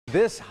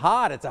This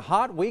hot. It's a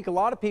hot week. A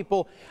lot of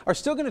people are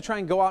still going to try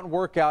and go out and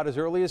work out as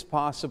early as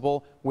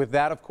possible. With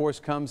that, of course,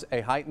 comes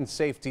a heightened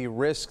safety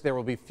risk. There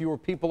will be fewer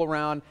people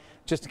around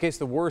just in case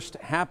the worst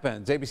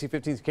happens. ABC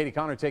 15's Katie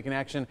Connor taking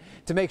action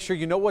to make sure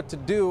you know what to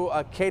do.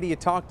 Katie, you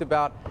talked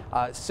about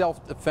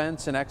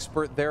self-defense, an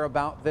expert there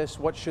about this.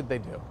 What should they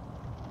do?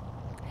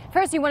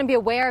 First, you want to be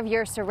aware of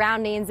your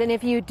surroundings, and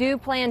if you do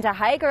plan to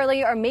hike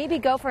early or maybe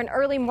go for an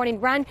early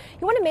morning run,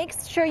 you want to make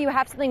sure you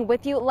have something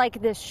with you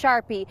like this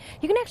Sharpie.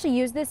 You can actually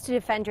use this to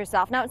defend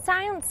yourself. Now, it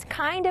sounds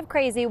kind of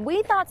crazy.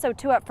 We thought so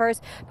too at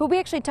first, but we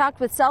actually talked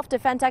with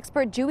self-defense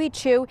expert Dewey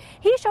Chu.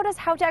 He showed us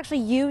how to actually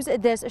use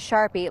this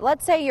Sharpie.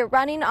 Let's say you're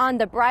running on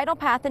the bridle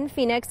path in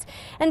Phoenix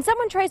and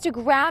someone tries to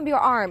grab your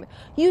arm.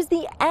 Use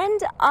the end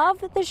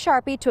of the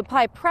Sharpie to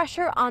apply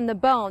pressure on the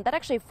bone. That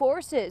actually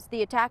forces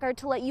the attacker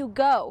to let you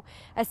go.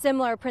 A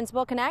similar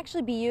principle can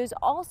actually be used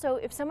also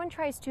if someone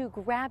tries to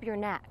grab your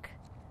neck.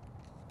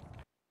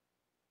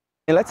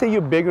 And let's say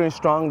you're bigger and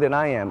strong than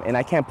I am, and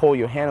I can't pull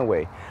your hand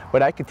away,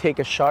 but I could take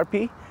a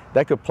Sharpie that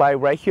I could apply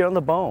right here on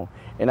the bone,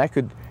 and I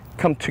could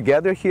come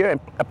together here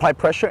and apply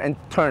pressure and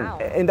turn. Wow.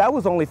 And that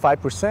was only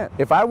 5%.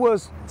 If I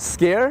was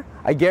scared,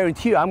 I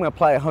guarantee you I'm going to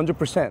apply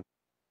 100%.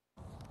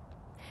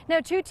 Now,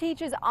 Chu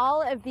teaches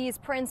all of these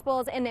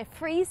principles in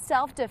free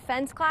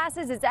self-defense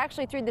classes. It's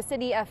actually through the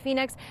city of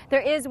Phoenix. There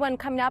is one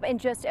coming up in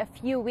just a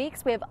few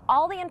weeks. We have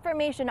all the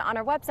information on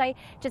our website.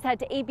 Just head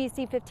to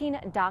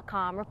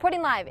abc15.com.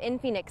 Reporting live in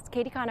Phoenix,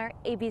 Katie Connor,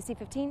 ABC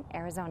 15,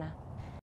 Arizona.